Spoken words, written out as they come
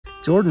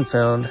Jordan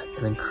found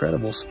an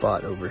incredible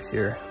spot over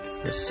here.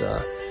 This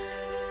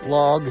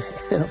log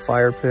and a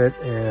fire pit,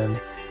 and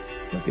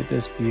look at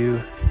this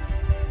view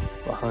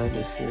behind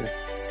us here.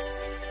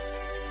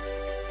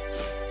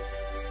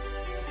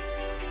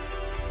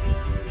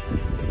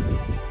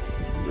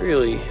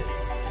 Really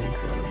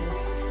incredible.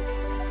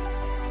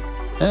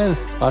 And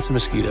lots of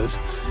mosquitoes.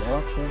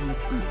 Lots of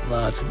mosquitoes.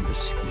 Lots of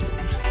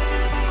mosquitoes.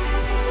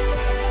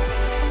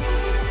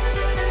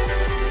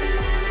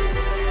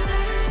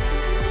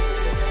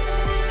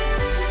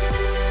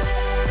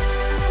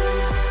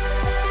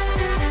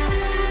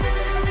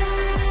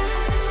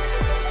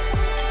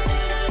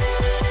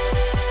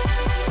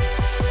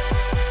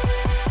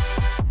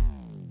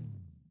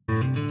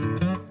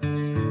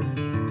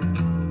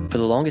 For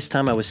the longest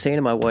time, I was saying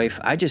to my wife,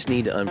 I just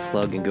need to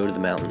unplug and go to the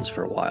mountains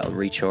for a while and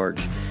recharge.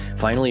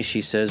 Finally,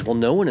 she says, well,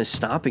 no one is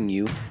stopping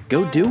you.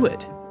 Go do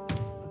it.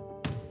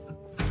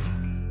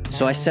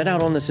 So I set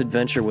out on this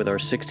adventure with our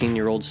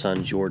 16-year-old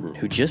son, Jordan,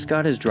 who just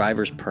got his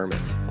driver's permit.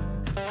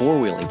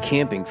 Four-wheeling,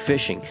 camping,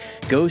 fishing,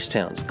 ghost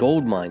towns,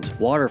 gold mines,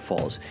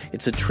 waterfalls.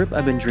 It's a trip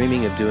I've been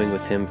dreaming of doing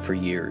with him for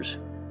years.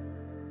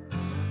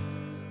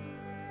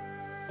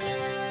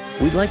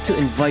 We'd like to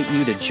invite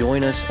you to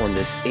join us on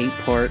this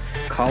 8-part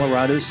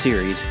Colorado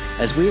series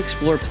as we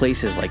explore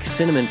places like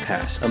Cinnamon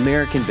Pass,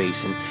 American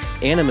Basin,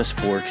 Animas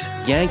Forks,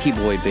 Yankee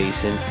Boy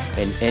Basin,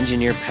 and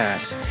Engineer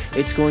Pass.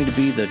 It's going to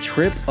be the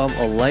trip of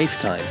a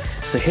lifetime.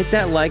 So hit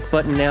that like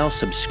button now,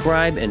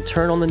 subscribe, and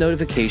turn on the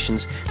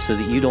notifications so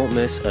that you don't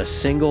miss a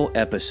single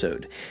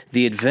episode.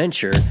 The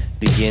adventure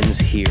begins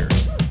here.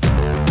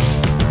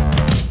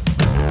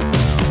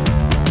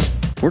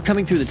 We're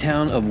coming through the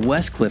town of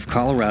Westcliff,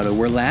 Colorado,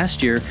 where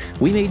last year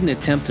we made an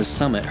attempt to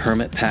summit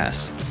Hermit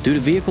Pass. Due to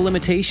vehicle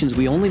limitations,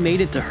 we only made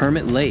it to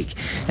Hermit Lake,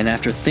 and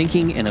after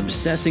thinking and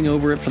obsessing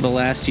over it for the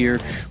last year,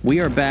 we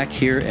are back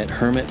here at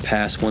Hermit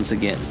Pass once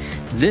again.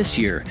 This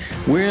year,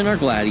 we're in our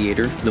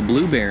Gladiator, the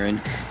Blue Baron,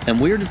 and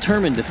we're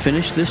determined to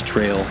finish this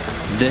trail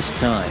this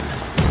time.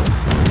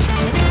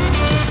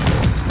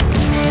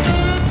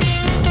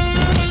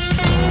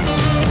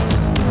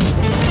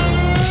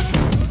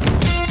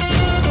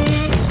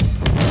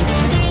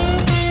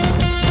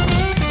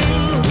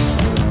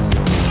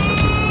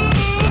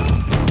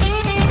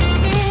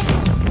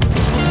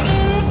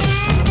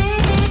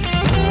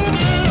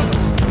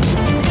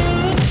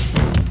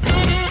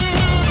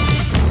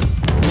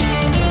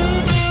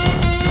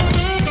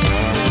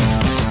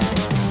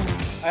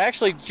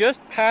 Actually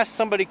just passed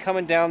somebody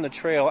coming down the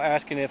trail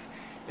asking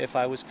if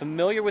I was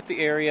familiar with the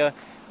area,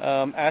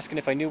 asking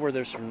if I knew where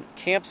there's some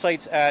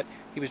campsites at.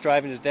 He was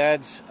driving his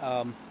dad's,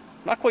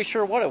 not quite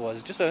sure what it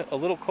was, just a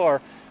little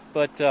car,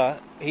 but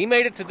he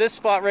made it to this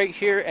spot right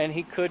here and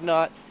he could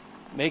not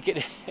make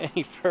it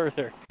any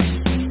further.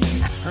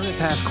 Hermit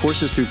Pass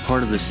courses through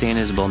part of the San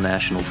Isabel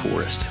National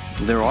Forest.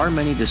 There are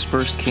many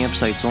dispersed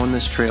campsites on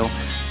this trail,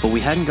 but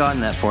we hadn't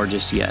gotten that far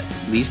just yet.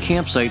 These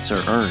campsites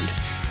are earned.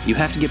 You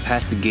have to get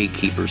past the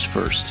gatekeepers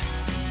first.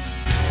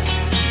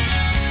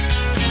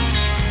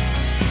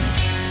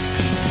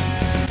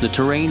 The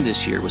terrain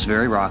this year was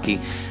very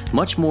rocky,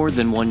 much more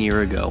than 1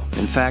 year ago.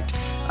 In fact,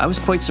 I was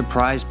quite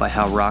surprised by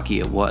how rocky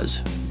it was.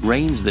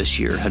 Rains this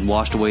year had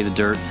washed away the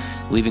dirt,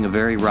 leaving a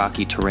very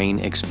rocky terrain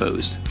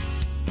exposed.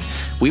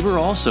 We were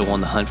also on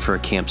the hunt for a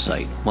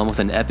campsite, one with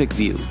an epic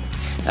view.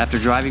 After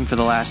driving for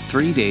the last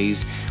 3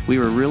 days, we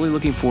were really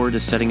looking forward to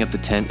setting up the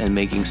tent and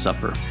making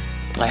supper.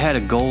 I had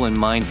a goal in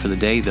mind for the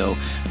day though.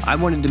 I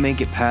wanted to make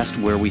it past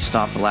where we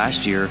stopped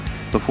last year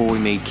before we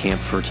made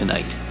camp for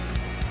tonight.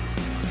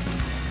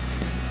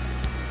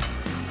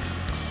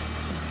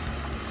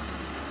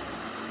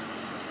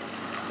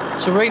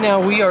 So right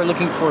now we are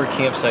looking for a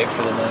campsite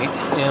for the night,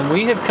 and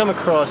we have come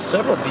across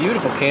several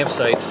beautiful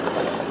campsites.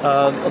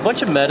 A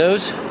bunch of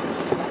meadows,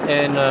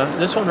 and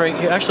this one right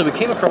here, actually we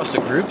came across a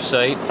group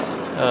site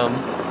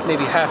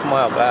maybe half a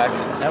mile back.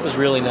 That was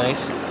really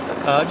nice.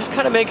 Just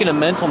kind of making a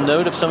mental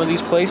note of some of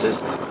these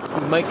places.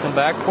 We might come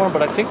back for them,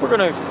 but I think we're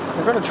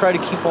gonna try to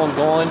keep on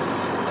going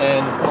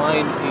and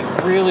find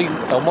a really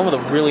one with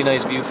a really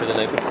nice view for the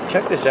night. But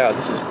check this out.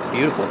 This is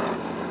beautiful.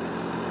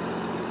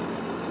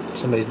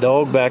 Somebody's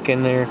dog back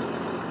in there.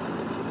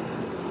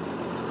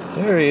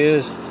 There he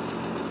is.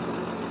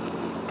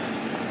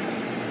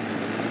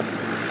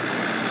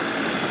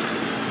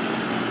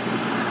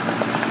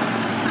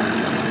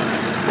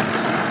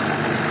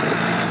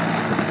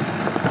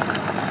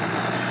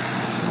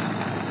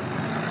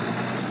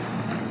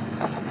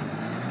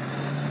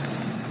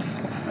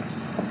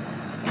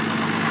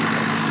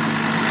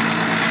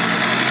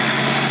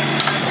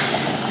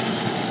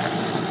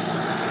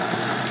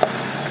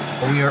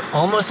 We are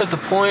almost at the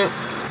point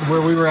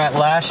where we were at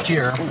last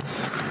year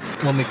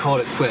when we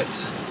called it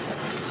quits.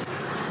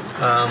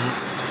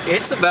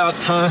 It's about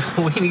time.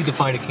 We need to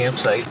find a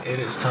campsite. It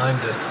is time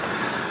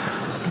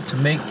to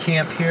make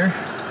camp here.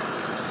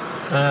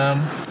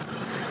 I'm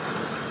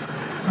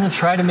gonna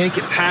try to make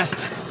it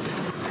past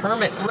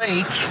Hermit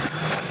Lake.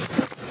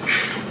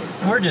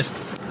 We're just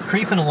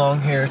creeping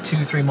along here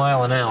 2-3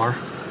 miles an hour.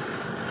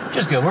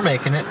 Just good, we're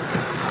making it.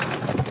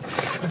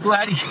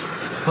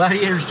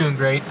 Gladiator's doing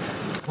great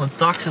on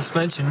stock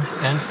suspension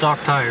and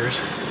stock tires.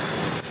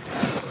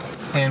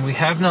 And we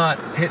have not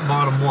hit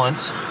bottom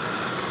once.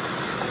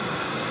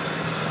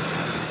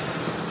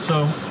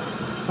 So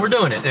we're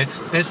doing it.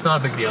 It's not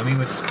a big deal. I mean,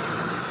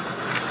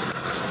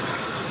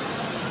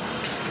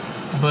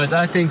 but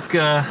I think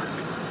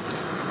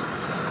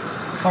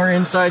our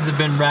insides have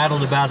been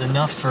rattled about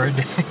enough for a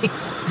day.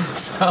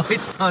 So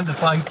it's time to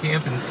find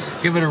camp and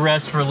give it a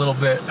rest for a little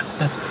bit.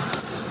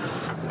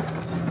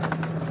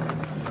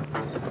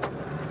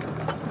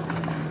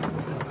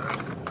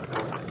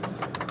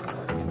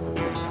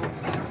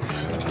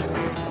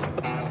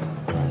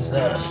 Is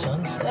that a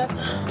sunset?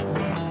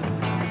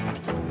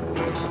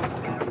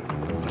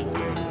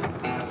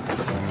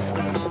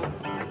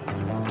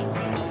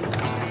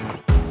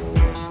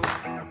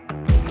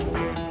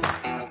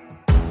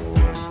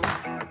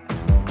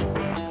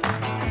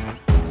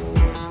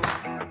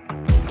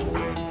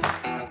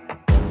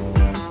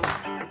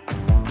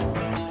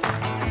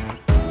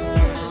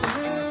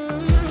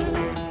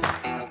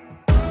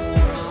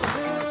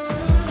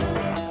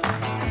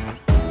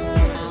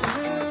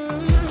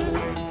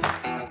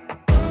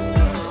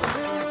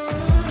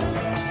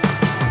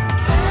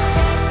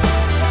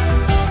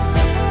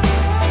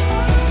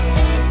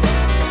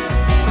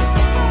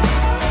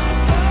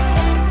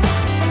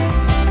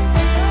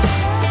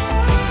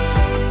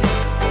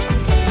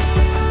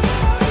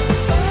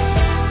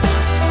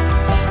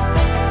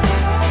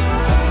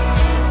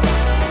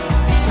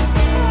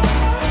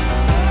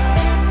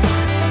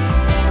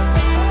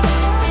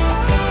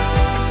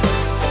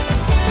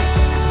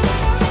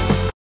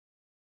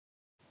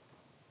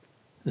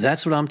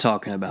 That's what I'm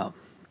talking about.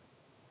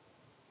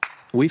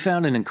 We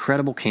found an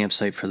incredible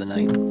campsite for the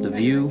night. The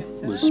view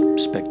was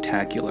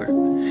spectacular,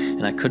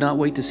 and I could not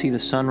wait to see the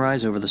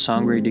sunrise over the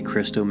Sangre de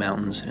Cristo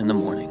Mountains in the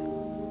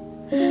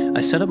morning.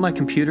 I set up my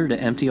computer to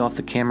empty off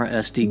the camera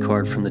SD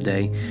card from the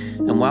day,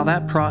 and while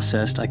that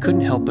processed, I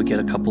couldn't help but get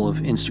a couple of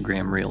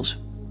Instagram reels.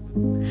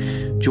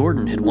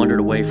 Jordan had wandered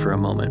away for a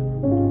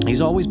moment.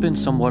 He's always been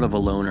somewhat of a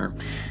loner,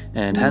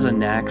 and has a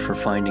knack for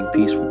finding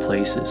peaceful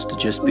places to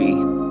just be.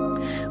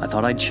 I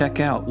thought I'd check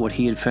out what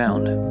he had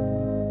found.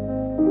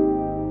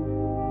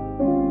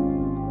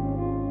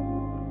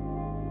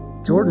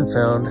 Jordan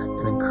found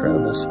an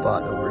incredible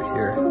spot over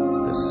here.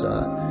 This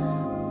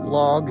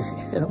log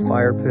in a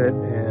fire pit,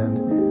 and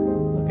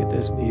look at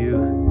this view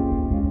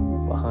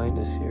behind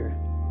us here.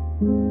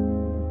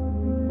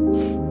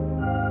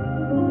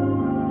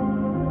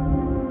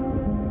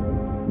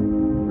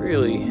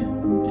 Really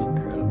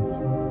incredible.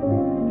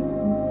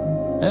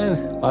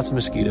 And lots of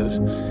mosquitoes.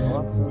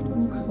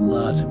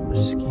 Lots of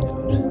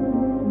mosquitoes.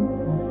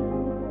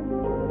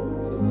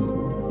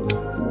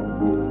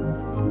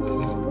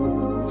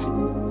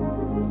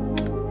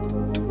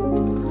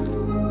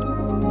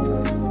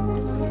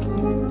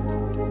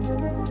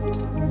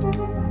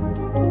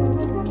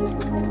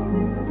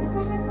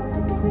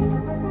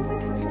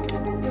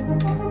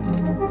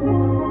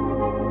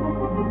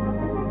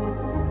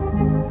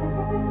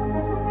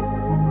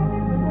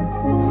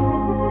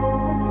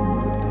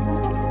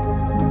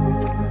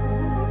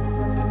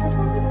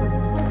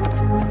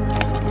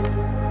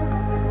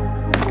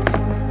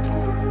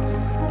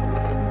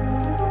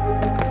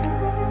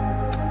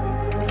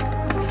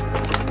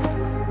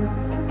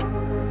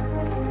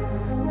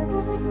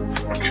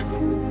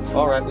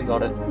 All right, we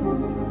got it.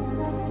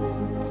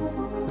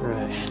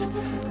 Right.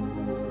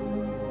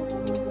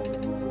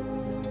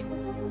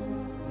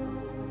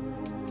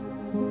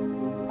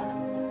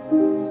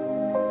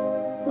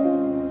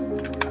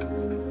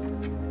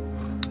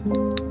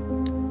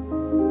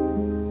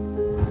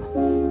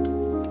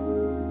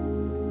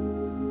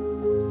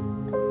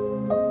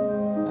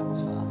 That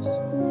was fast.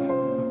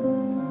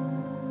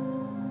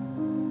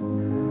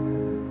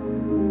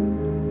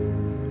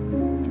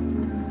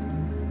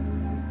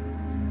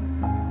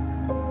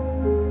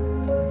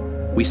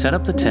 We set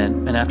up the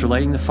tent, and after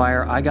lighting the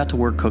fire, I got to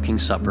work cooking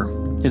supper.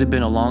 It had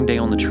been a long day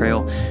on the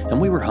trail, and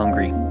we were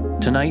hungry.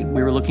 Tonight,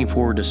 we were looking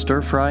forward to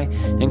stir fry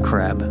and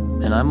crab,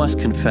 and I must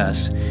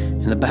confess,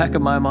 in the back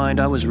of my mind,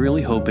 I was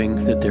really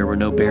hoping that there were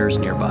no bears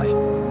nearby.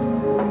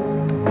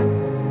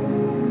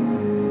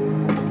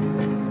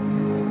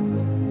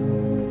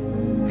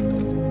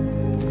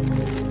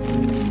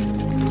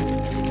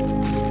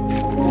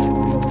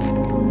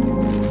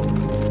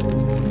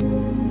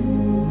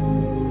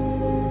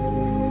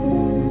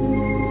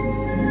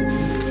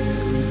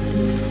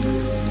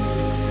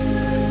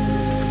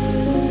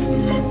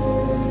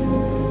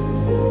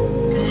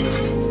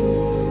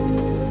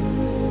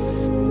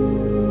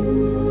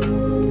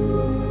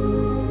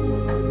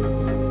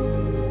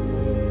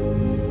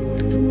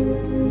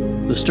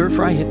 The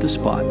stir-fry hit the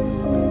spot.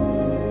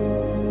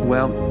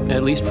 Well,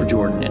 at least for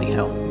Jordan,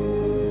 anyhow.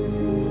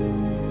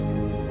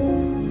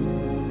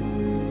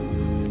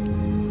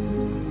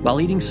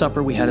 While eating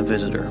supper, we had a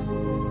visitor.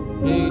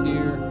 Hey,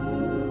 dear.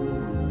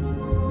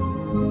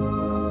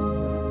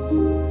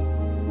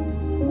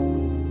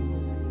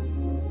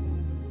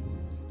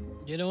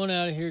 Get on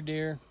out of here,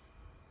 dear.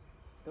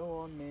 Go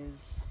on, Miz.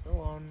 Go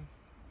on.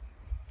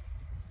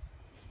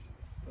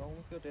 on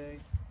with your day.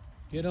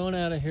 Get on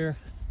out of here.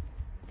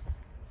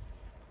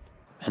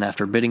 And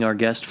after bidding our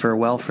guest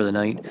farewell for the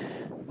night,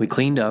 we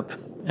cleaned up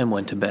and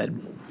went to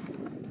bed.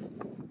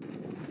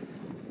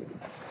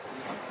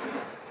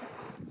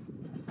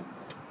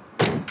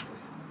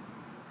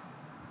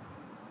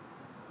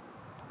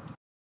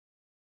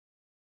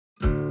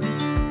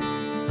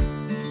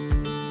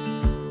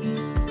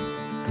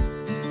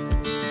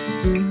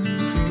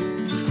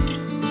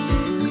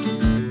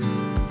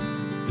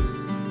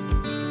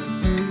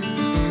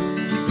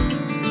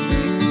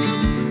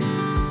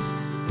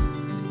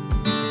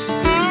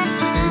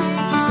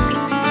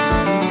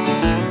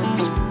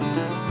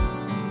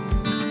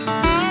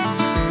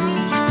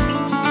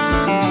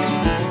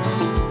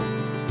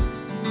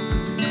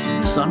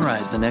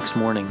 Sunrise the next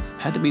morning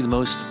had to be the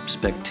most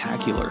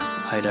spectacular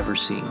I'd ever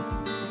seen.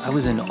 I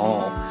was in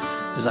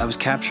awe as I was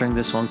capturing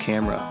this on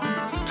camera.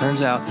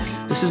 Turns out,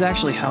 this is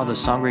actually how the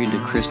Sangre de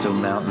Cristo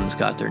Mountains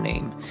got their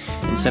name.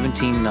 In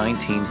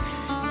 1719,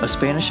 a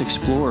Spanish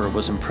explorer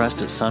was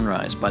impressed at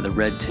sunrise by the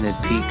red-tinted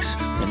peaks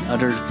and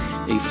uttered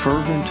a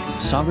fervent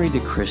Sangre de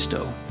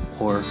Cristo,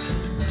 or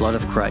Blood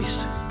of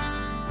Christ.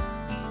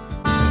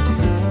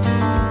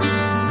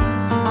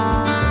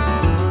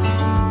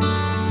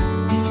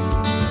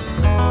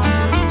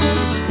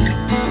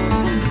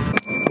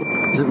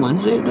 Is it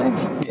Wednesday today?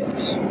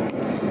 Yes.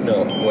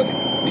 No, what?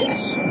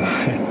 Yes.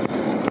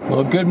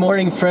 Well, good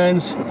morning,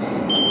 friends.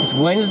 It's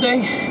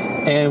Wednesday,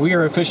 and we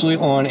are officially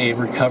on a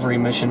recovery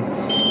mission.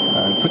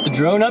 Put the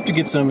drone up to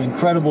get some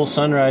incredible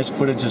sunrise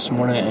footage this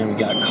morning, and we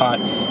got caught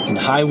in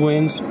high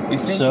winds. We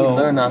think you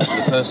learned after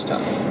the first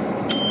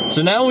time.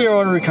 So now we are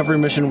on a recovery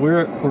mission.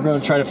 We're going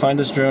to try to find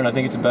this drone. I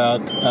think it's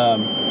about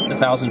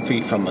 1,000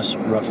 feet from us,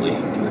 roughly,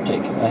 give or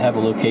take. I have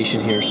a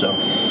location here, so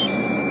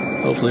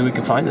hopefully we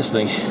can find this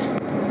thing.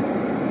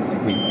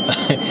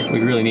 We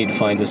really need to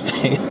find this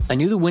thing. I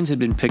knew the winds had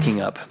been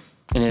picking up.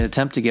 In an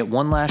attempt to get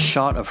one last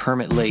shot of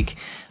Hermit Lake,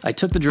 I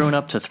took the drone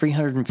up to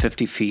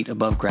 350 feet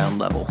above ground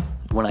level.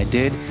 When I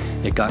did,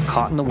 it got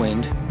caught in the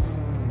wind,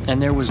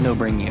 and there was no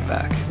bringing it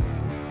back.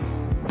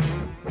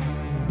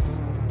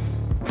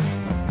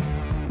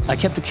 I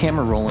kept the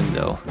camera rolling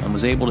though, and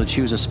was able to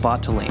choose a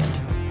spot to land.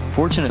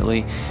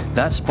 Fortunately,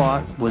 that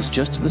spot was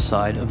just to the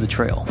side of the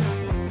trail.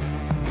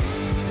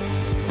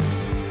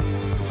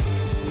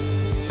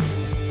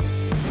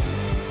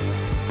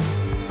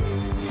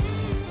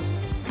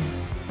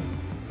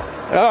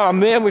 Oh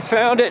man, we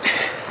found it.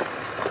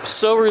 I'm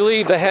so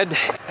relieved. I had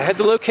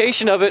the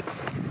location of it,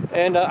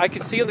 and I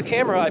could see on the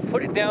camera. I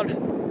put it down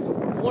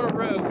on a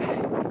road.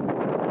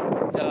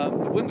 The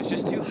wind was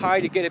just too high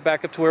to get it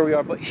back up to where we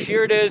are, but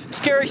here it is.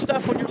 Scary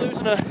stuff when you're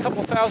losing a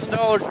couple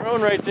 $1,000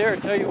 drone right there, I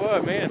tell you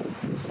what, man.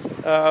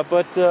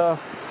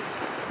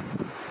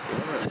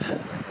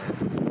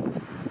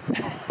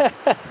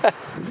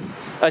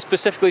 I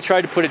specifically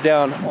tried to put it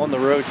down on the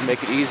road to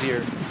make it easier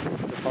to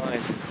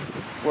find.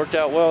 Worked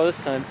out well this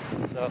time.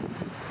 So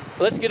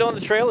let's get on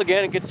the trail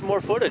again and get some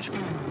more footage.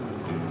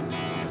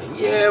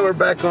 Yeah, we're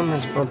back on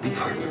this bumpy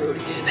part of the road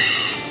again.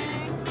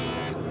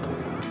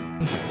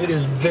 It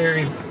is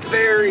very,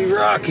 very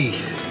rocky.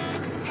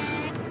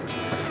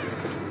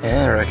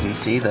 Yeah, I can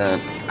see that.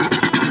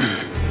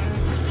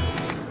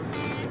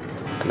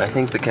 And I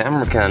think the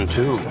camera can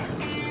too.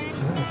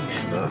 Holy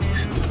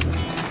smokes.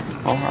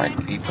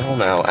 Alright people,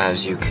 now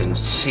as you can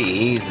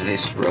see,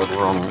 this road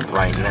we're on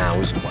right now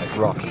is quite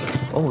rocky.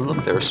 Oh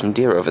look, there are some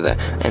deer over there.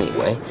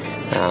 Anyway,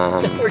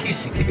 Where do you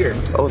see deer?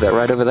 oh, they're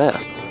right over there.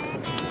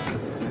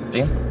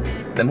 See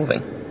them? They're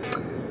moving.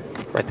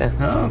 Right there.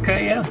 Oh,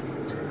 okay, yeah.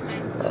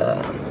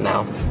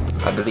 Now,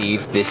 I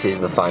believe this is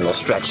the final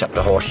stretch up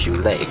to Horseshoe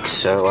Lake,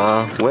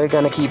 so we're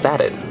gonna keep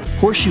at it.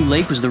 Horseshoe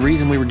Lake was the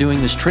reason we were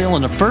doing this trail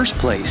in the first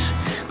place.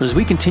 But as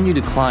we continued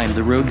to climb,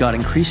 the road got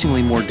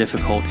increasingly more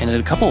difficult, and at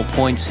a couple of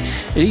points,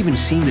 it even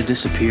seemed to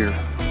disappear.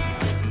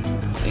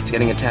 It's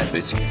getting a tad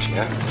bit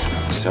sketchier.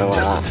 So,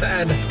 Just a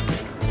tad.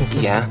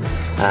 yeah,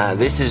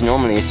 this is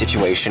normally a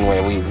situation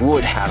where we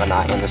would have an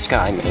eye in the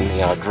sky,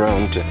 mainly our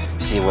drone, to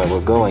see where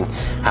we're going.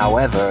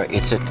 However,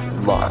 it's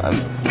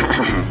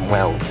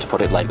well, to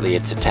put it lightly,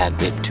 it's a tad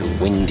bit too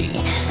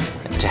windy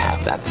to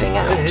have that thing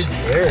out.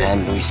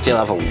 And we still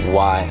have a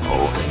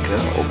while to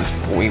go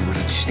before we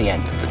reach the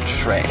end of the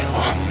trail.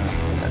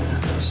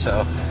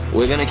 So,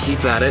 we're gonna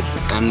keep at it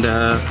and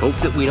hope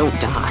that we don't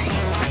die.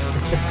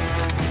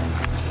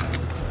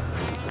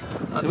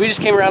 We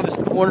just came around this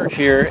corner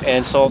here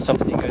and saw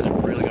something you guys are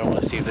really going to want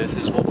to see. This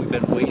is what we've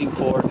been waiting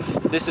for.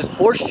 This is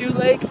Horseshoe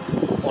Lake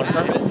on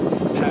Hermit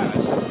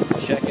Pass.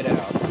 Check it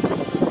out.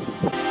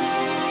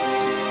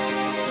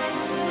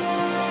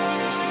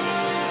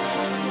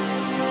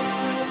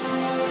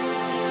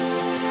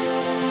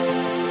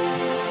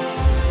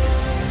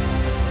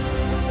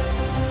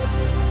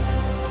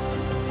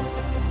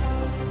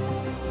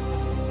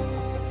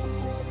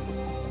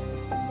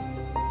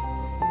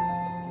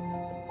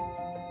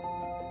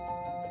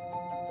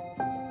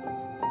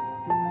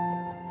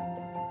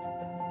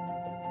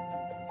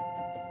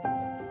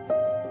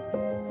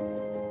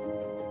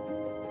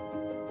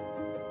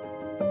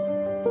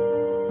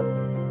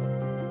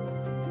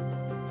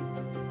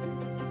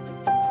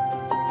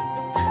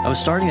 I was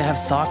starting to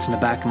have thoughts in the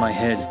back of my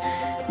head.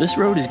 This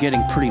road is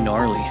getting pretty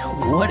gnarly.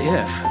 What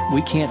if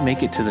we can't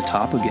make it to the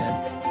top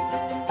again?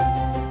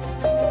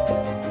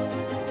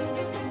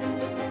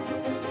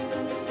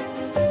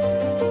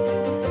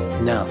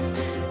 No,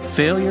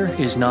 failure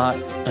is not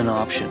an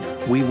option.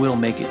 We will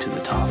make it to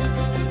the top.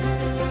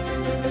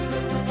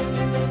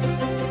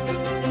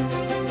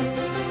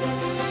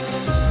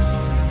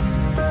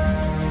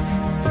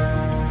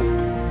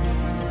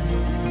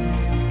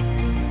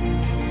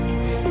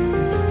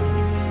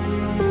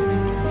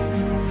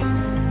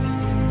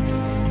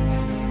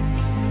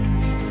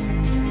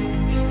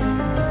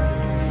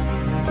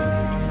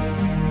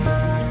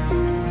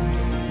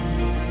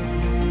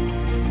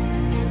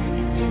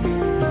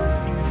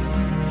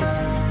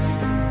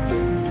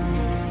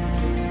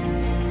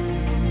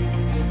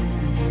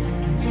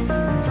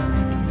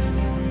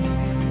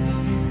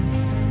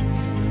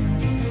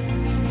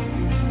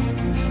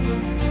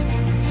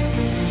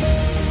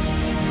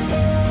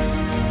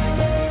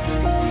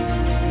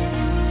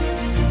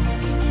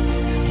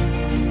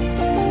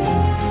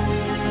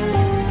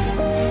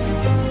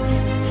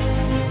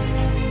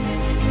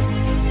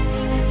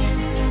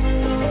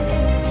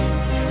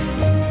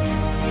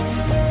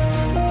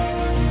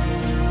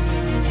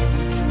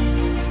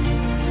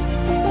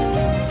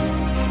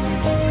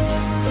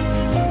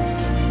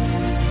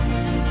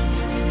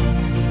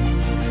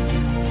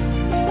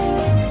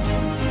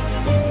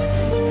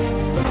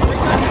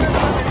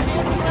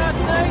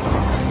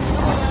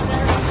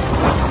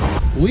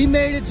 We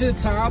made it to the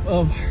top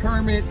of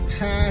Hermit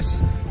Pass.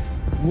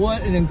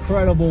 What an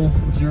incredible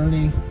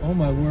journey. Oh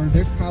my word,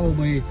 there's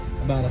probably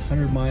about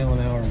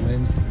 100-mile-an-hour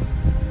winds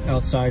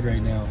outside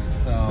right now.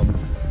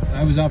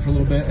 I was out for a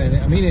little bit, and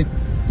I mean,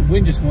 the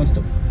wind just wants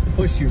to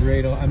push you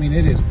right off. I mean,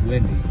 it is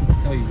windy,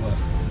 I'll tell you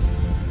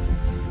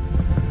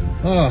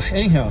what.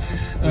 Anyhow.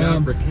 We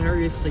are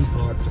precariously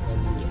parked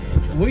on the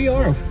edge. We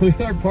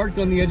are parked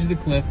on the edge of the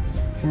cliff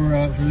for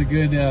the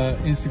good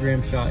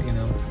Instagram shot, you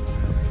know.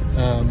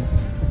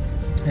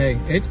 Hey,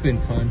 it's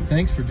been fun.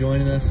 Thanks for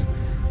joining us.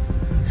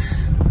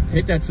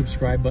 Hit that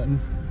subscribe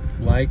button,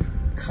 like,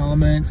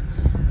 comment.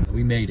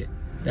 We made it.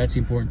 That's the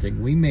important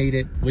thing. We made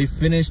it. We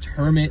finished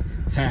Hermit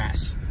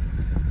Pass.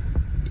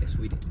 Yes,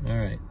 we did. All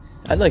right.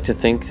 I'd like to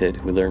think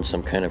that we learned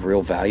some kind of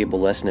real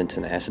valuable lesson in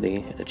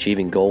tenacity and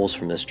achieving goals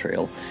from this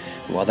trail.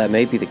 And while that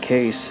may be the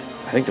case,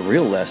 I think the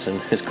real lesson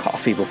is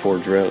coffee before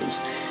drones.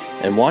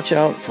 And watch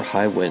out for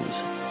high winds.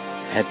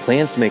 I had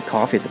plans to make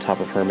coffee at the top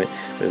of Hermit,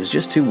 but it was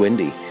just too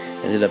windy.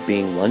 Ended up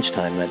being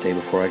lunchtime that day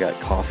before I got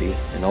coffee,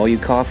 and all you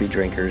coffee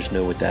drinkers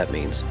know what that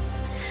means.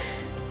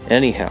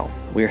 Anyhow,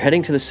 we're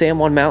heading to the San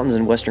Juan Mountains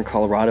in western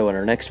Colorado in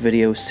our next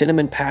video,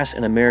 Cinnamon Pass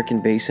and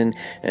American Basin,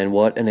 and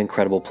what an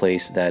incredible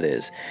place that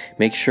is.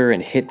 Make sure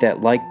and hit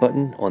that like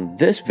button on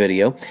this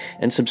video,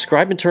 and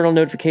subscribe and turn on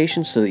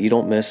notifications so that you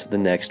don't miss the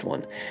next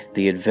one.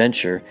 The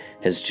adventure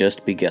has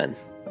just begun.